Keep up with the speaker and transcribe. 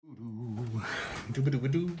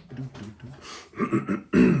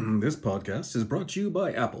This podcast is brought to you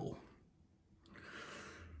by Apple.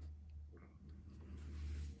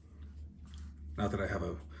 Not that I have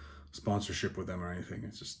a sponsorship with them or anything.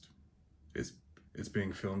 It's just it's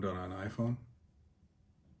being filmed on an iPhone,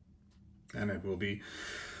 and it will be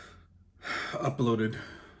uploaded,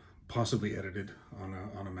 possibly edited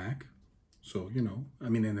on a Mac. So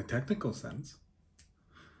in a technical sense,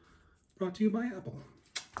 brought to you by Apple.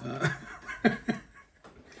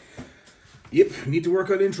 Yep, need to work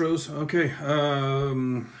on intros. Okay,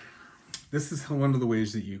 this is one of the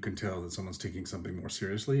ways that you can tell that someone's taking something more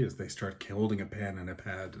seriously is they start holding a pen and a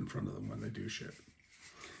pad in front of them when they do shit.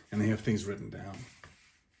 And they have things written down.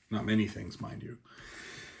 Not many things, mind you.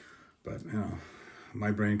 But,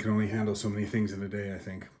 my brain can only handle so many things in a day, I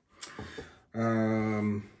think.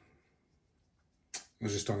 I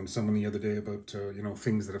was just talking to someone the other day about,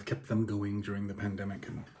 things that have kept them going during the pandemic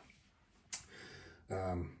and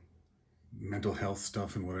mental health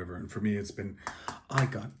stuff and whatever. And for me, it's been, I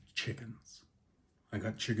got chickens. I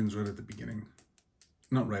got chickens right at the beginning.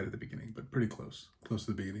 Not right at the beginning, but pretty close to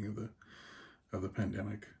the beginning of the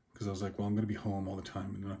pandemic. Because I was like, well, I'm going to be home all the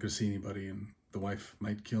time and I'm not going to see anybody, and the wife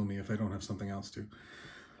might kill me if I don't have something else to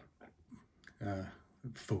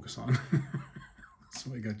focus on.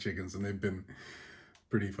 So I got chickens, and they've been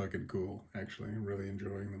pretty fucking cool, actually. I'm really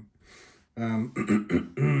enjoying them.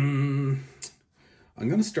 I'm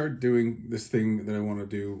going to start doing this thing that I want to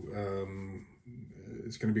do.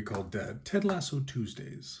 It's going to be called Ted Lasso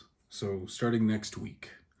Tuesdays. So starting next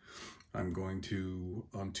week, I'm going to,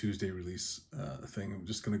 on Tuesday, release a thing. I'm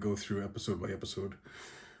just going to go through episode by episode,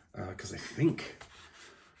 because I think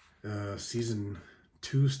season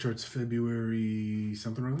 2 starts February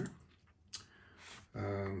something or other.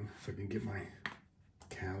 If I can get my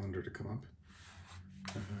calendar to come up.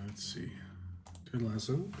 Let's see. Ted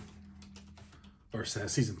Lasso. Or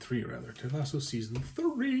season 3, rather. Ted Lasso season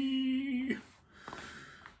 3.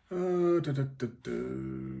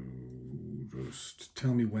 Just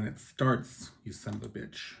tell me when it starts, you son of a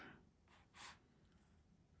bitch.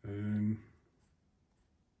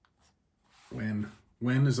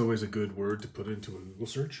 When is always a good word to put into a Google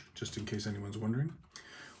search, just in case anyone's wondering.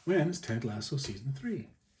 When is Ted Lasso season 3?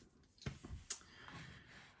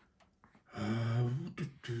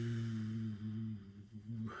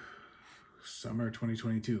 Summer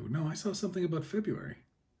 2022. No, I saw something about February.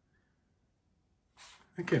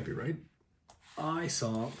 That can't be right. I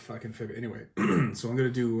saw fucking February. Anyway, so I'm going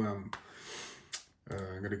to do, I'm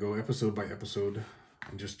going to go episode by episode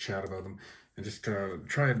and just chat about them and just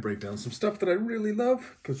try and break down some stuff that I really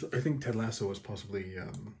love, because I think Ted Lasso is possibly,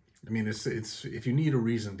 it's if you need a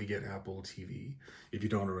reason to get Apple TV, if you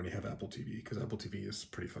don't already have Apple TV, because Apple TV is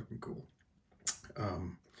pretty fucking cool.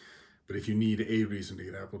 But if you need a reason to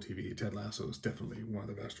get Apple TV, Ted Lasso is definitely one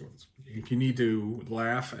of the best ones. If you need to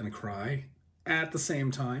laugh and cry at the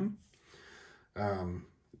same time,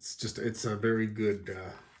 it's a very good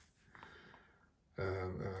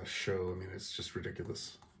show. I mean, it's just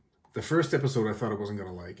ridiculous. The first episode, I thought I wasn't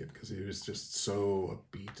going to like it because it was just so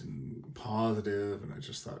upbeat and positive, and I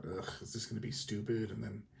just thought, ugh, is this going to be stupid? And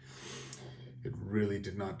then it really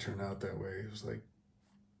did not turn out that way. It was like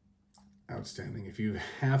outstanding. If you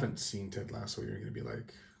haven't seen Ted Lasso, you're going to be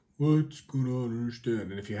like, what's going on? I understand.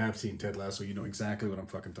 And if you have seen Ted Lasso, you know exactly what I'm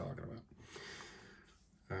fucking talking about.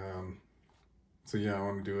 So yeah, I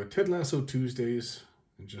want to do a Ted Lasso Tuesdays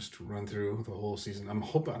and just run through the whole season. I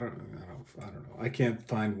don't know. I can't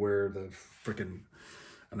find where the freaking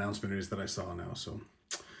announcement is that I saw now. So,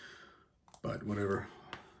 but whatever.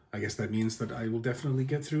 I guess that means that I will definitely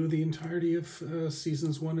get through the entirety of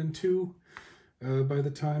seasons 1 and 2 by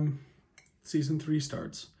the time season 3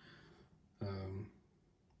 starts.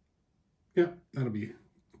 Yeah, that'll be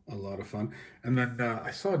a lot of fun. And then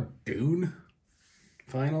I saw Dune,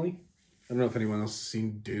 finally. I don't know if anyone else has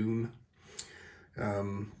seen Dune. I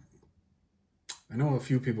know a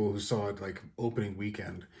few people who saw it like opening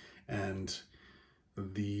weekend, and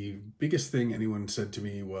the biggest thing anyone said to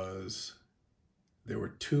me was there were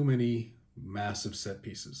too many massive set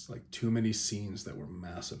pieces, like too many scenes that were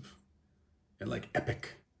massive and like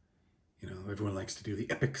epic. Everyone likes to do the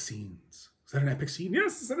epic scenes. Is that an epic scene?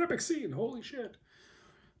 Yes, it's an epic scene. Holy shit.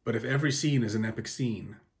 But if every scene is an epic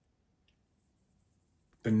scene,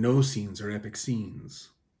 then no scenes are epic scenes,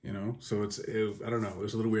 So I don't know. It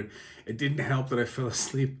was a little weird. It didn't help that I fell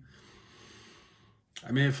asleep.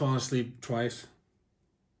 I may have fallen asleep twice.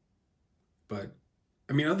 But,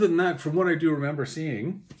 other than that, from what I do remember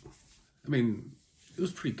seeing, it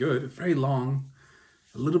was pretty good. Very long.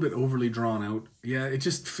 A little bit overly drawn out. Yeah, I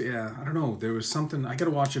don't know. There was something. I got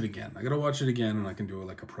to watch it again. And I can do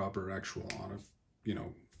a proper actual you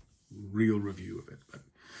know, real review of it. But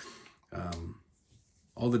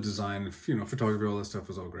all the design, you know, photography, all that stuff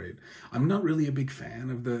was all great. I'm not really a big fan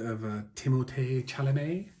of Timothée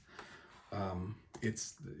Chalamet.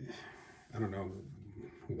 It's I don't know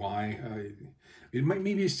why.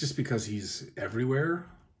 Maybe it's just because he's everywhere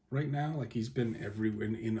right now. Like he's been everywhere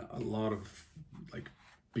in a lot of like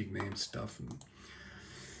big name stuff, and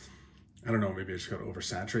I don't know. Maybe I just got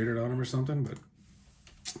oversaturated on him or something. But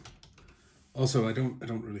also, I don't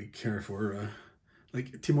really care for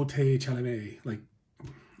like Timothée Chalamet. Like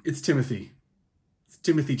it's Timothy. It's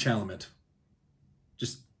Timothy Chalamet.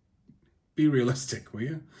 Just be realistic, will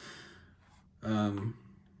you? Um,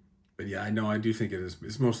 but yeah, I know. I do think it is.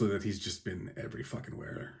 It's mostly that he's just been every fucking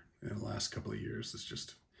where in the last couple of years. It's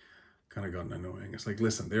just kind of gotten annoying. It's like,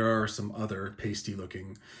 listen, there are some other pasty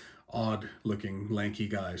looking, odd looking, lanky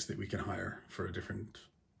guys that we can hire for a different,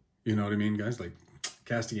 you know what I mean, guys? Like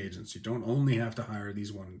casting agents, you don't only have to hire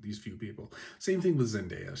these few people. Same thing with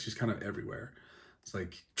Zendaya. She's kind of everywhere. It's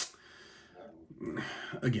like,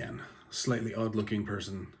 again, slightly odd looking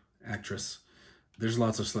person, actress. There's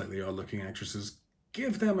lots of slightly odd looking actresses.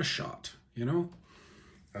 Give them a shot, you know?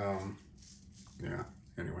 Yeah,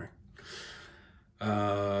 anyway.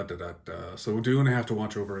 So we're going to have to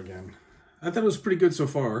watch over again. I thought it was pretty good so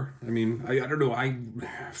far. I mean, I don't know.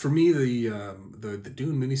 For me the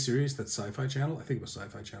Dune miniseries that Sci-Fi Channel, I think it was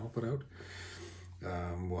Sci-Fi Channel put out.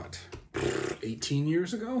 What, 18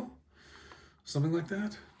 years ago, something like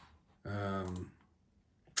that.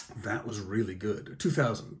 That was really good.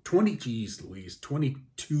 2020, geez Louise,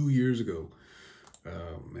 22 years ago.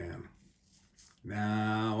 Oh man,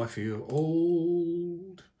 now I feel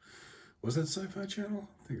old. Was that Sci-Fi Channel?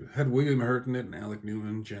 I think it had William Hurt in it and Alec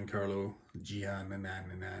Newman, Giancarlo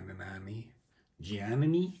Giannini.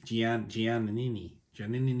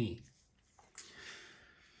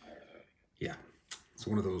 Yeah, it's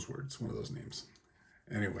one of those words, one of those names.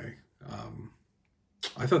 Anyway,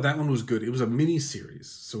 I thought that one was good. It was a mini series,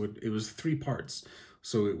 so it was 3 parts.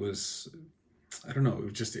 So it was, I don't know,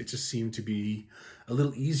 it just seemed to be a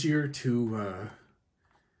little easier to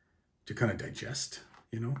kind of digest,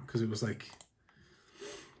 you know, because it was like,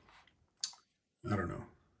 I don't know.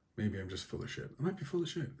 Maybe I'm just full of shit. I might be full of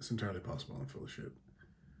shit. It's entirely possible I'm full of shit.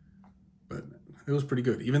 But it was pretty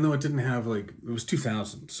good, even though it didn't have like it was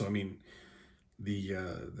 2000. So I mean,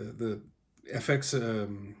 the FX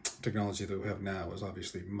technology that we have now is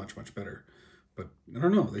obviously much better. But I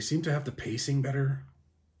don't know. They seem to have the pacing better.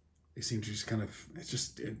 They seem to just kind of it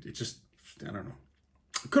just I don't know.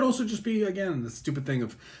 It could also just be again the stupid thing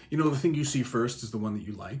of, you know, the thing you see first is the one that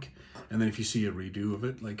you like, and then if you see a redo of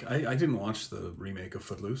it, like I didn't watch the remake of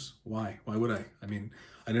Footloose. Why would I? I mean,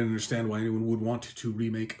 I didn't understand why anyone would want to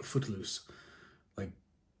remake Footloose. Like,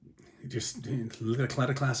 just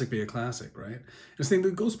let a classic be a classic, right? And the same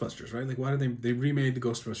with Ghostbusters, right? Like, why did they remade the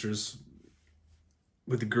Ghostbusters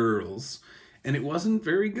with the girls, and it wasn't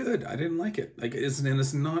very good. I didn't like it. Like,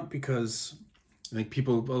 it's not because like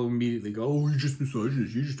people will immediately go, "Oh, you're just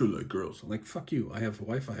misogynist. You just don't like girls." I'm like, "Fuck you. I have a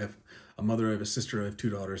wife. I have a mother. I have a sister. I have 2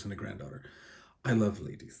 daughters and a granddaughter. I love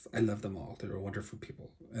ladies. I love them all. They're wonderful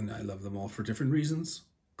people, and I love them all for different reasons,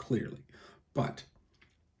 clearly. But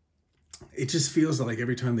it just feels like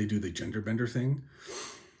every time they do the gender bender thing,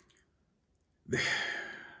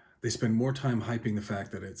 they spend more time hyping the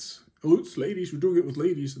fact that it's ladies. We're doing it with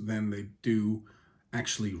ladies than they do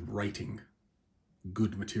actually writing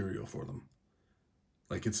good material for them.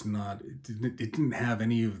 Like it didn't have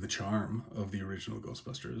any of the charm of the original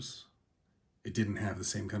Ghostbusters. It didn't have the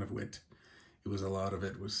same kind of wit. It was a lot of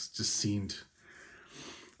it was just seemed,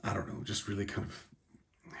 I don't know, just really kind of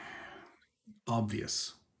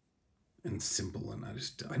obvious and simple. And I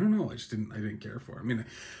don't know, I didn't care for it. I mean,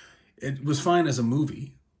 it was fine as a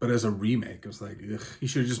movie, but as a remake, it was like, ugh, you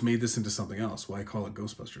should have just made this into something else. Why call it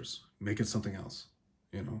Ghostbusters? Make it something else,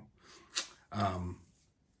 you know? I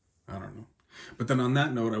don't know. But then on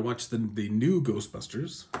that note, I watched the new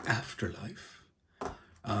Ghostbusters Afterlife,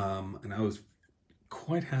 and I was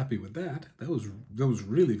quite happy with that. That was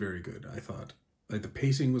really very good. I thought like the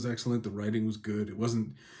pacing was excellent, the writing was good. It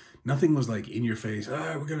wasn't nothing was like in your face.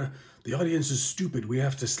 The audience is stupid. We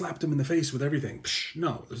have to slap them in the face with everything. Psh,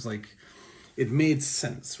 no, it was like it made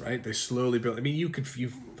sense, right? They slowly built. I mean, you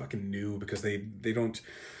fucking knew because they don't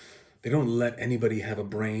let anybody have a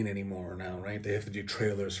brain anymore now, right? They have to do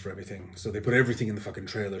trailers for everything. So they put everything in the fucking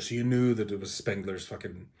trailer. So you knew that it was Spengler's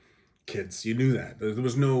fucking kids. You knew that. There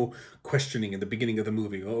was no questioning in the beginning of the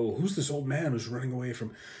movie. Oh, who's this old man who's running away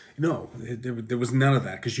from... No, there was none of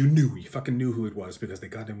that because you knew. You fucking knew who it was because they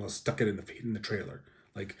goddamn well stuck it in the trailer.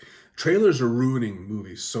 Like, trailers are ruining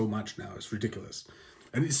movies so much now. It's ridiculous.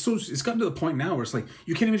 And it's gotten to the point now where it's like,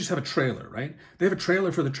 you can't even just have a trailer, right? They have a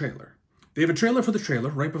trailer for the trailer. They have a trailer for the trailer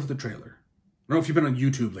right before the trailer. I don't know if you've been on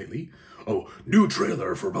YouTube lately. Oh, new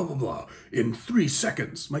trailer for blah, blah, blah in 3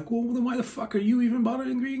 seconds. I'm like, well, then why the fuck are you even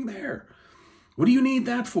bothering being there? What do you need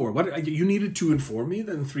that for? What you needed to inform me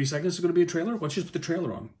that in 3 seconds is going to be a trailer? Why don't you just put the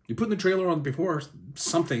trailer on? You're putting the trailer on before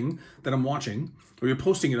something that I'm watching, or you're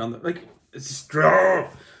posting it on the, like, it's just,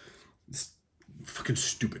 it's fucking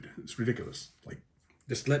stupid. It's ridiculous. Like,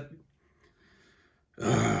 just let,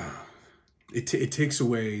 it takes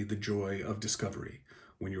away the joy of discovery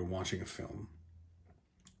when you're watching a film,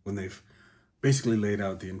 when they've basically laid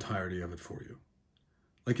out the entirety of it for you.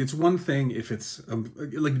 Like, it's one thing if it's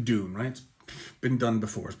like Dune, right? It's been done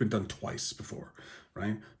before. It's been done twice before,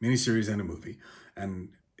 right? Miniseries and a movie. And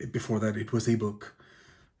before that, it was a book.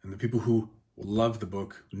 And the people who love the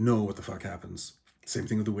book know what the fuck happens. Same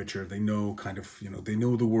thing with The Witcher. They know kind of, they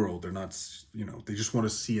know the world. They're not, they just want to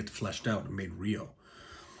see it fleshed out and made real.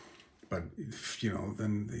 But,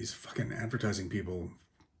 then these fucking advertising people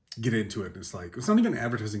get into it. And it's like, it's not even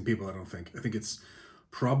advertising people, I don't think. I think it's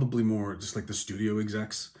probably more just like the studio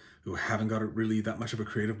execs who haven't got really that much of a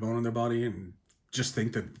creative bone in their body and just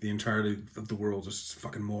think that the entirety of the world is just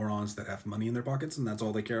fucking morons that have money in their pockets and that's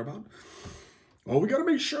all they care about. Oh, we gotta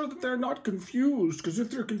make sure that they're not confused, because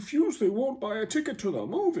if they're confused, they won't buy a ticket to the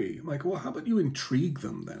movie. I'm like, well, how about you intrigue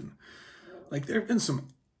them then? Like, there have been some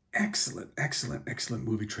excellent, excellent, excellent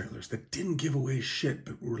movie trailers that didn't give away shit,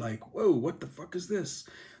 but were like, whoa, what the fuck is this?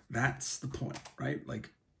 That's the point, right?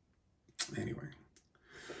 Like, anyway.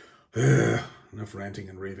 Enough ranting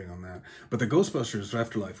and raving on that. But the Ghostbusters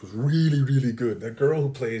Afterlife was really, really good. That girl who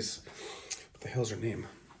plays, what the hell's her name?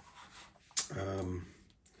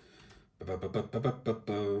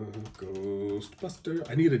 Ghostbuster.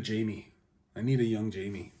 I need a Jamie. I need a young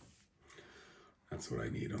Jamie. That's what I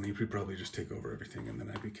need. Only he'd probably just take over everything and then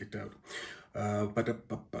I'd be kicked out.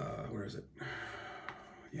 Where is it?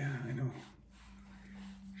 Yeah, I know.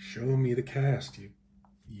 Show me the cast, you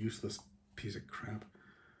useless piece of crap.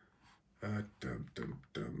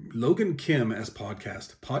 Logan Kim as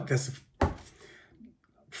Podcast.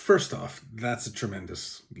 First off, that's a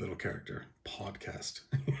tremendous little character. Podcast.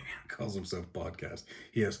 Calls himself Podcast.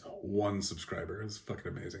 He has 1 subscriber. It's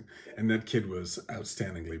fucking amazing. And that kid was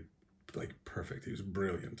outstandingly, like, perfect. He was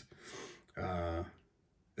brilliant.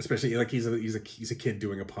 Especially, like, he's a kid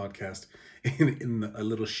doing a podcast in a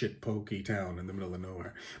little shit pokey town in the middle of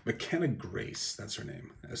nowhere. McKenna Grace, that's her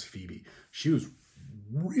name, as Phoebe. She was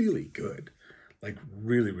really good. Like,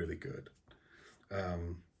 really, really good.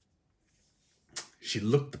 She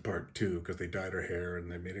looked the part too, because they dyed her hair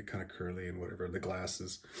and they made it kind of curly and whatever. The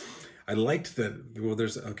glasses. I liked that. Well,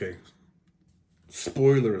 okay.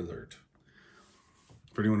 Spoiler alert.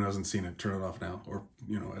 For anyone who hasn't seen it, turn it off now, or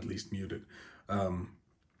at least mute it.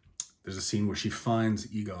 There's a scene where she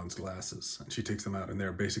finds Egon's glasses and she takes them out, and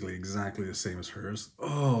they're basically exactly the same as hers.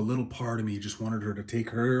 Oh, a little part of me just wanted her to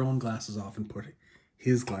take her own glasses off and put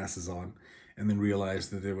his glasses on, and then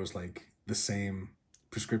realize that there was like the same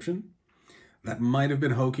prescription. That might have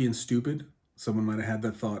been hokey and stupid. Someone might have had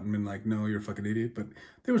that thought and been like, no, you're a fucking idiot. But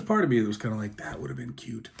there was part of me that was kind of like, that would have been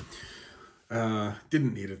cute.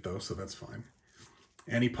 Didn't need it though, so that's fine.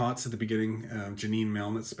 Annie Potts at the beginning, Janine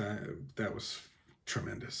Melnitz, that was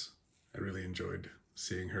tremendous. I really enjoyed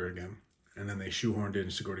seeing her again. And then they shoehorned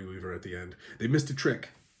in Sigourney Weaver at the end. They missed a trick.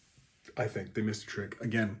 I think they missed a trick.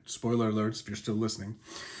 Again, spoiler alerts if you're still listening.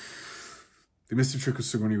 They missed a trick with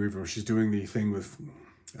Sigourney Weaver. She's doing the thing with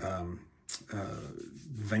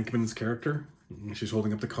Venkman's character. She's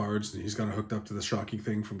holding up the cards and he's got her hooked up to the shocking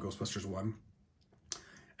thing from Ghostbusters 1.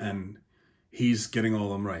 And he's getting all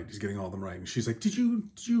of them right. He's getting all of them right. And she's like, did you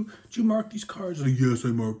mark these cards? Like, yes, I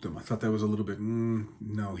marked them. I thought that was a little bit,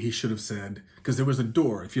 no, he should have said, because there was a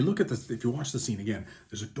door. If you look at this, if you watch the scene again,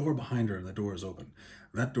 there's a door behind her and the door is open.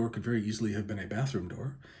 That door could very easily have been a bathroom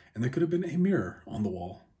door, and there could have been a mirror on the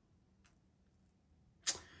wall.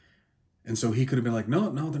 And so he could have been like, no,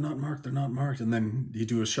 they're not marked. They're not marked. And then you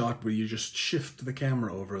do a shot where you just shift the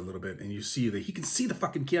camera over a little bit and you see that he can see the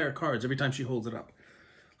fucking cards every time she holds it up.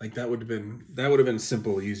 Like, that would have been a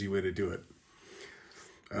simple, easy way to do it.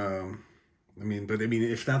 I mean,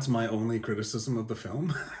 if that's my only criticism of the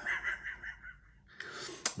film,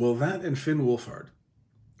 well, that and Finn Wolfhard,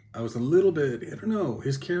 I was a little bit, I don't know,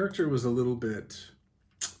 his character was a little bit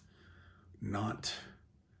not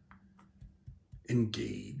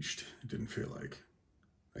engaged. It didn't feel like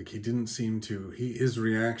he didn't seem to, his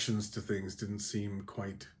reactions to things didn't seem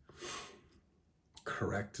quite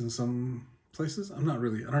correct in some places. I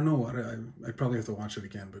don't know what, I probably have to watch it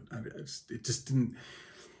again, but it just didn't,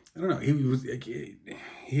 I don't know. He was like,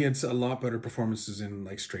 he had a lot better performances in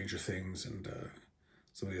like Stranger Things and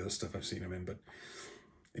some of the other stuff I've seen him in, but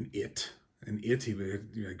in It, he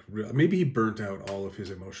like maybe he burnt out all of his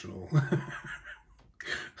emotional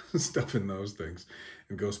stuff in those things.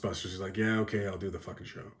 In Ghostbusters, he's like, yeah, okay, I'll do the fucking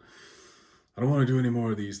show. I don't want to do any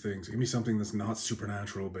more of these things. Give me something that's not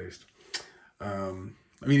supernatural based. I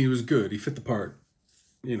mean, he was good. He fit the part,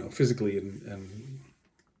 physically, and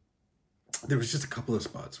there was just a couple of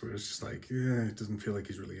spots where it's just like, yeah, it doesn't feel like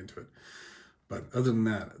he's really into it. But other than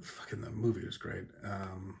that, fucking the movie was great.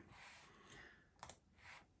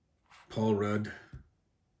 Paul Rudd.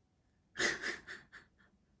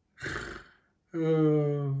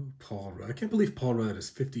 Oh, Paul Rudd. I can't believe Paul Rudd is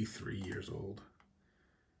 53 years old.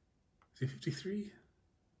 Is he 53?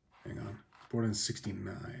 Hang on. Born in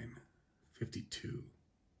 69. 52.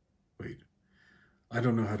 Wait. I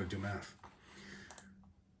don't know how to do math.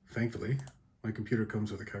 Thankfully, my computer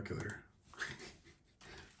comes with a calculator.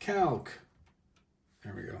 Calc.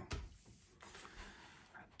 There we go.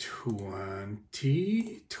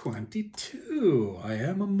 2022. I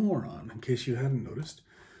am a moron, in case you hadn't noticed.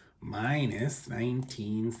 Minus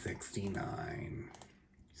 1969.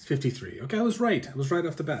 He's 53. Okay, I was right. I was right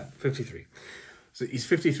off the bat. 53. So he's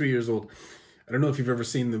 53 years old. I don't know if you've ever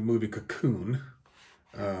seen the movie Cocoon.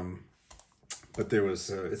 But there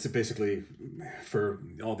was, it's basically for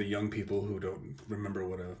all the young people who don't remember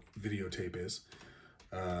what a videotape is.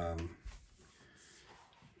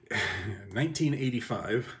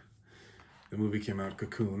 1985, the movie came out,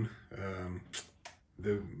 Cocoon.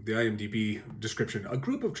 The IMDb description: a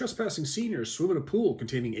group of trespassing seniors swim in a pool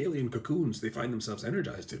containing alien cocoons. They find themselves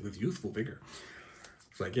energized with youthful vigor.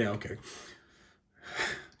 It's like, yeah, okay.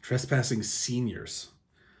 Trespassing seniors.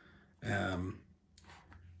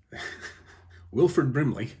 Wilford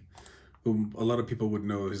Brimley, whom a lot of people would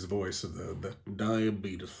know his voice of the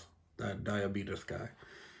diabetes guy.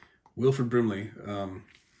 Wilford Brimley,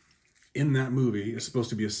 in that movie, is supposed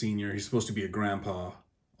to be a senior. He's supposed to be a grandpa.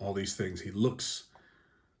 All these things. He looks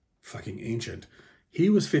fucking ancient. He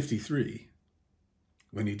was 53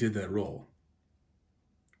 when he did that role.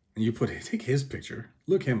 And you take his picture,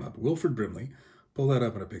 look him up, Wilford Brimley, pull that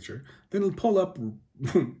up in a picture, then pull up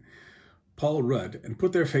Paul Rudd and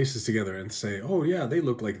put their faces together and say, oh yeah, they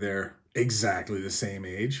look like they're exactly the same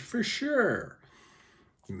age, for sure.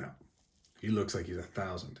 No, he looks like he's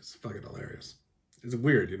 1,000. It's fucking hilarious. It's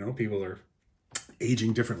weird, people are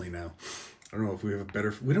aging differently now. I don't know if we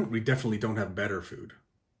have we definitely don't have better food.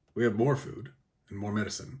 We have more food and more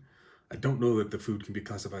medicine. I don't know that the food can be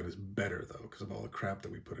classified as better, though, because of all the crap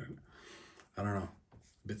that we put in. I don't know.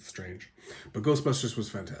 A bit strange. But Ghostbusters was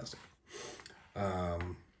fantastic.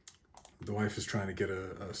 The wife is trying to get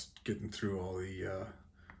getting through all the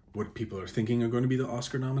what people are thinking are going to be the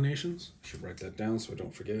Oscar nominations. I should write that down so I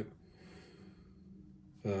don't forget.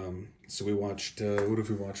 So we watched, what have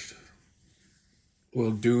we watched?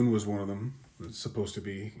 Well, Dune was one of them. It's supposed to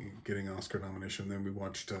be getting an Oscar nomination. Then we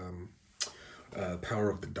watched Power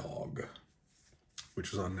of the Dog,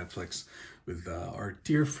 which was on Netflix with our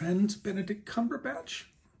dear friend Benedict Cumberbatch,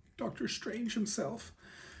 Doctor Strange himself.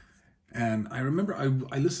 And I remember I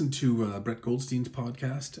listened to Brett Goldstein's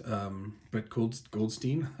podcast. Brett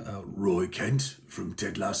Goldstein, Roy Kent from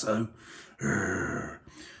Ted Lasso.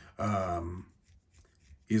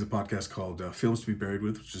 He has a podcast called Films to be Buried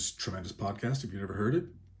With, which is a tremendous podcast. If you've never heard it,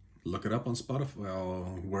 look it up on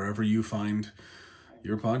Spotify, wherever you find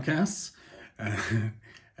your podcasts.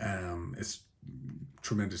 It's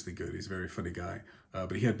tremendously good. He's a very funny guy.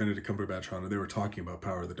 But he had Benedict Cumberbatch on, and they were talking about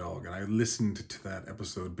Power of the Dog. And I listened to that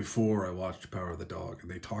episode before I watched Power of the Dog. And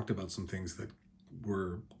they talked about some things that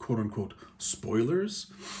were quote-unquote spoilers.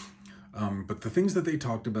 But the things that they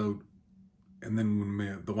talked about, and then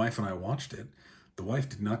when the wife and I watched it, the wife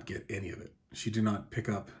did not get any of it. She did not pick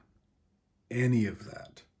up any of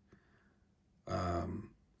that.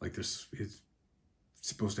 Like it's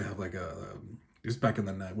supposed to have like it was back in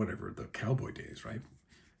the night, whatever, the cowboy days, right?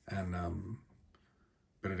 And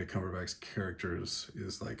Benedict Cumberbatch's character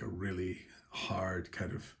is like a really hard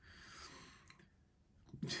kind of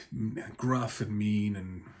gruff and mean,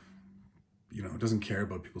 and doesn't care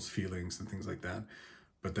about people's feelings and things like that.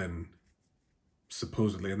 But then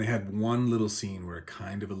supposedly, and they had one little scene where it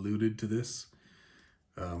kind of alluded to this,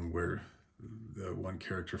 where the one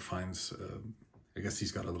character finds, I guess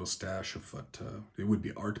he's got a little stash of what it would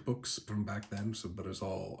be art books from back then. But it's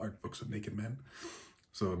all art books of naked men.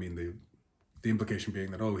 So I mean, the implication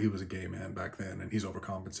being that, oh, he was a gay man back then and he's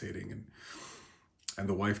overcompensating, and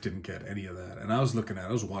the wife didn't get any of that. And I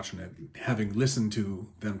was watching it, having listened to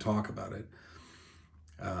them talk about it,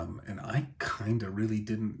 And I kind of really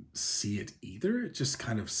didn't see it either. It just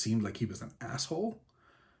kind of seemed like he was an asshole.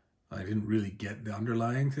 I didn't really get the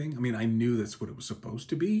underlying thing. I mean, I knew that's what it was supposed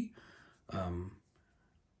to be,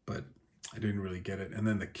 but I didn't really get it. And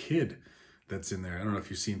then the kid that's in there, I don't know if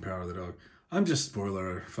you've seen Power of the Dog. I'm just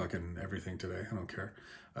spoiler fucking everything today. I don't care.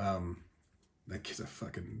 That kid's a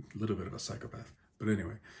fucking little bit of a psychopath. But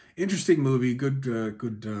anyway, interesting movie. Good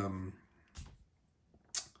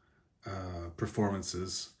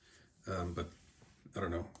performances. But I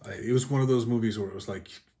don't know. It was one of those movies where it was like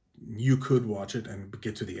you could watch it and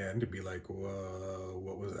get to the end and be like, whoa,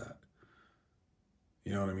 what was that?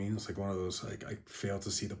 You know what I mean? It's like one of those like I failed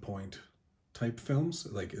to see the point type films.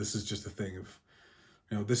 Like this is just a thing of,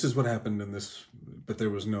 this is what happened in this, but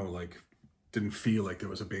there was no like, didn't feel like there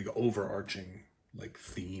was a big overarching like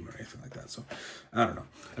theme or anything like that. So I don't know.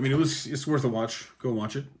 I mean, it's worth a watch. Go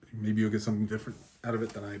watch it. Maybe you'll get something different out of it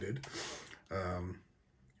than I did.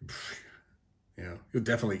 You'll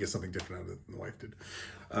definitely get something different out of it than the wife did.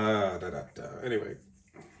 Anyway,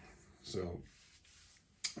 so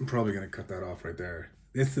I'm probably going to cut that off right there.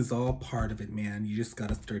 This is all part of it, man. You just got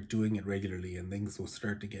to start doing it regularly and things will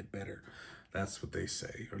start to get better. That's what they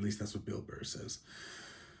say, or at least that's what Bill Burr says.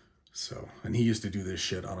 So, and he used to do this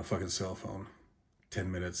shit on a fucking cell phone,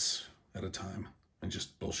 10 minutes at a time, and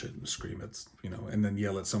just bullshit and scream at, and then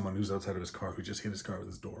yell at someone who's outside of his car who just hit his car with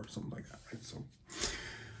his door or something like that, right? So,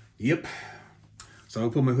 yep. So I'll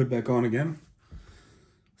put my hood back on again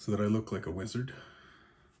so that I look like a wizard.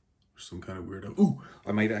 Some kind of weirdo. Ooh,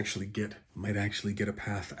 I might actually get a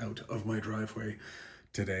path out of my driveway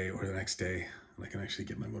today or the next day, and I can actually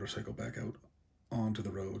get my motorcycle back out onto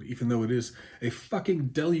the road, even though it is a fucking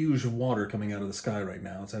deluge of water coming out of the sky right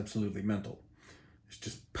now. It's absolutely mental. It's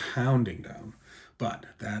just pounding down. But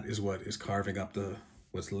that is what is carving up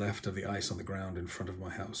what's left of the ice on the ground in front of my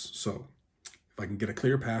house. So if I can get a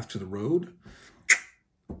clear path to the road,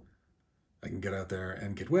 I can get out there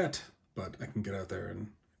and get wet, but I can get out there and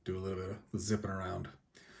do a little bit of zipping around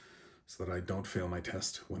so that I don't fail my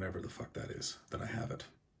test whenever the fuck that is, that I have it.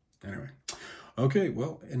 Anyway. Okay,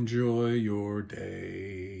 well, enjoy your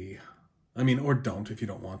day. I mean, or don't if you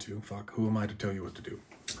don't want to. Fuck, who am I to tell you what to do?